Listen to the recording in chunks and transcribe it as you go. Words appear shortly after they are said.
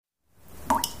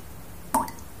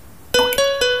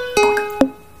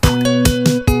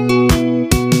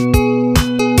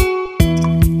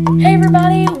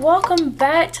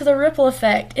back to The Ripple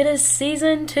Effect. It is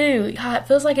season 2. God, it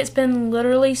feels like it's been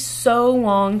literally so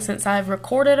long since I've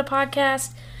recorded a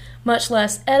podcast, much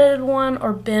less edited one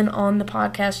or been on the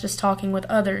podcast just talking with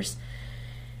others.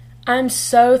 I'm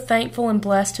so thankful and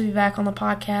blessed to be back on the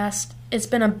podcast. It's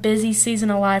been a busy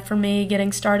season of life for me,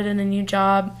 getting started in a new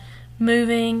job,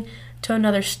 moving to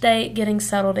another state, getting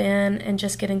settled in, and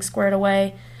just getting squared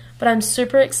away. But I'm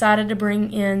super excited to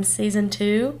bring in season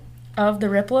 2 of The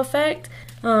Ripple Effect.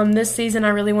 This season I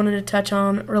really wanted to touch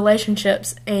on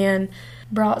relationships and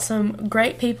brought some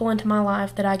great people into my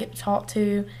life that I get to talk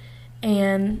to.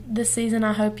 And this season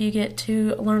I hope you get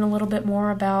to learn a little bit more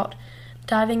about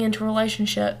diving into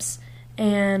relationships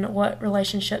and what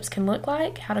relationships can look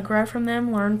like, how to grow from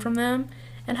them, learn from them,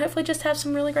 and hopefully just have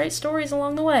some really great stories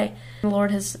along the way.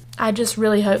 I just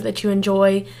really hope that you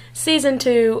enjoy season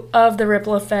 2 of The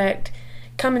Ripple Effect,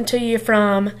 coming to you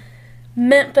from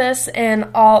Memphis and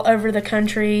all over the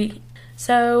country.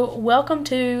 So welcome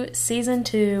to season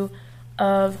 2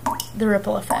 of The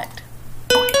Ripple Effect.